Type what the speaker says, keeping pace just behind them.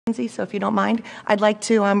So if you don't mind, I'd like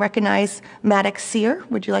to recognize Maddix J.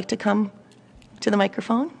 Would you like to come to the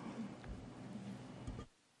microphone?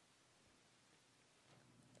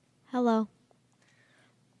 Hello.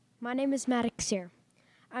 My name is Maddix J.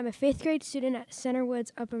 I'm a 5th grade student at Center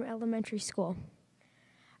Woods Upper Elementary School.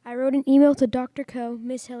 I wrote an email to Dr. Coe,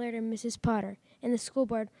 Miss Hilliard, and Mrs. Potter and the school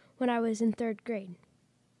board when I was in 3rd grade.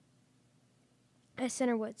 At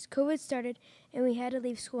Center Woods, COVID started and we had to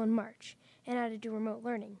leave school in March and had to do remote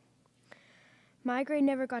learning. My grade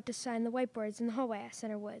never got to sign the whiteboards in the hallway at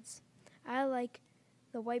Center Woods. I like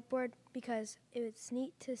the whiteboard because it's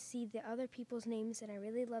neat to see the other people's names, and I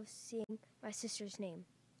really love seeing my sister's name.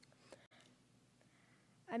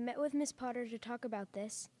 I met with Miss Potter to talk about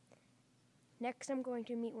this. Next, I'm going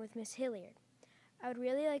to meet with Miss Hilliard. I would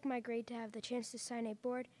really like my grade to have the chance to sign a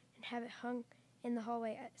board and have it hung in the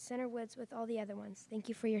hallway at Center Woods with all the other ones. Thank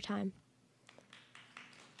you for your time.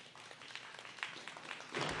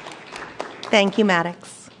 Thank you,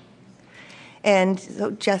 Maddix. And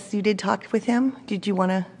so, Jess, you did talk with him. Did you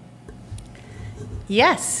want to?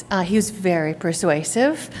 Yes, he was very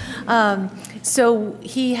persuasive. So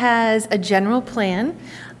he has a general plan.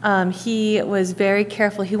 He was very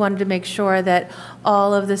careful. He wanted to make sure that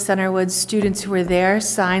all of the Centerwood students who were there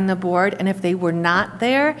signed the board, and if they were not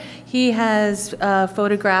there, he has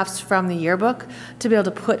photographs from the yearbook to be able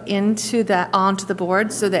to put onto the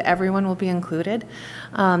board so that everyone will be included.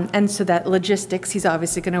 And so that logistics, he's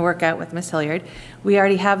obviously going to work out with Miss Hilliard. We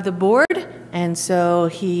already have the board, and so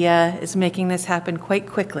he is making this happen quite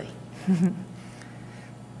quickly.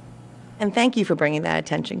 And thank you for bringing that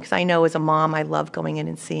attention, because I know as a mom, I love going in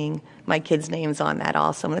and seeing my kids' names on that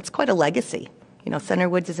also, and it's quite a legacy. You know, Center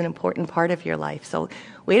Woods is an important part of your life, so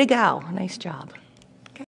way to go. Nice job.